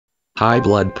High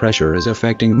blood pressure is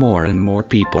affecting more and more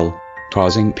people,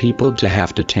 causing people to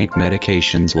have to take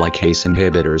medications like ACE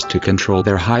inhibitors to control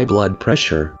their high blood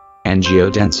pressure.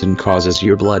 Angiotensin causes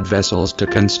your blood vessels to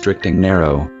constrict and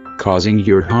narrow, causing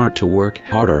your heart to work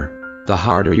harder. The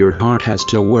harder your heart has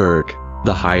to work,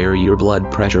 the higher your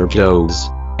blood pressure goes.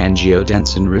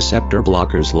 Angiotensin receptor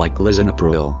blockers like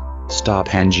lisinopril stop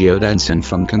angiotensin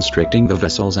from constricting the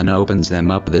vessels and opens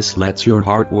them up. This lets your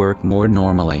heart work more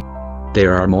normally.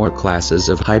 There are more classes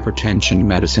of hypertension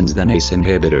medicines than ACE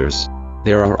inhibitors.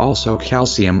 There are also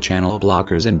calcium channel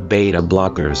blockers and beta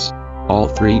blockers. All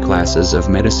three classes of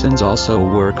medicines also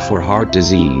work for heart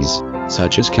disease,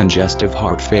 such as congestive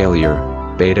heart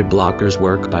failure. Beta blockers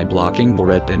work by blocking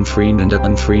norepinephrine and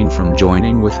epinephrine from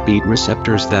joining with beat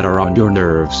receptors that are on your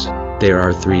nerves. There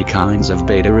are three kinds of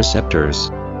beta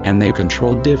receptors, and they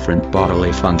control different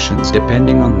bodily functions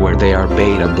depending on where they are.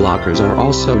 Beta blockers are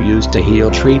also used to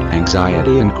treat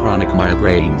anxiety and chronic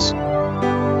migraines.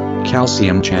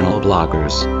 Calcium channel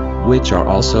blockers, which are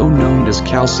also known as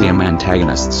calcium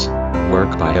antagonists,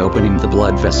 work by opening the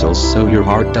blood vessels so your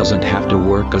heart doesn't have to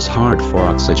work as hard for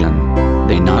oxygen.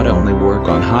 They not only work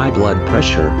on high blood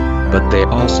pressure, but they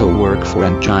also work for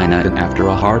angina and after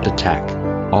a heart attack.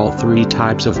 All three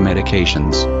types of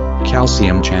medications,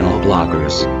 calcium channel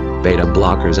blockers, beta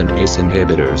blockers and ACE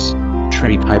inhibitors,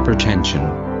 treat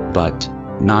hypertension, but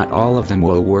not all of them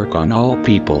will work on all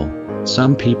people.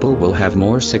 Some people will have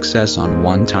more success on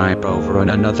one type over on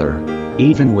another.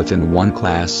 Even within one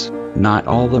class, not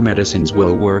all the medicines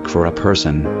will work for a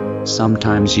person.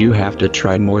 Sometimes you have to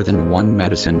try more than one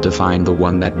medicine to find the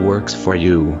one that works for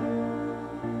you.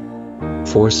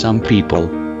 For some people,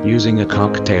 using a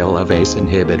cocktail of ACE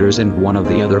inhibitors and one of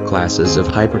the other classes of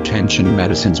hypertension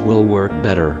medicines will work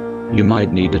better. You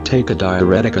might need to take a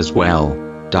diuretic as well.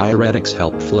 Diuretics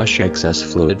help flush excess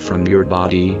fluid from your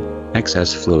body.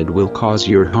 Excess fluid will cause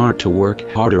your heart to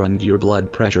work harder and your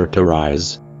blood pressure to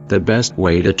rise. The best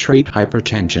way to treat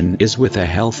hypertension is with a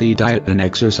healthy diet and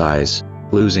exercise.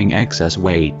 Losing excess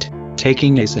weight,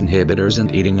 taking ACE inhibitors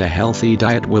and eating a healthy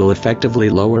diet will effectively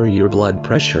lower your blood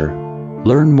pressure.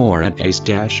 Learn more at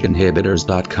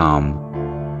ace-inhibitors.com.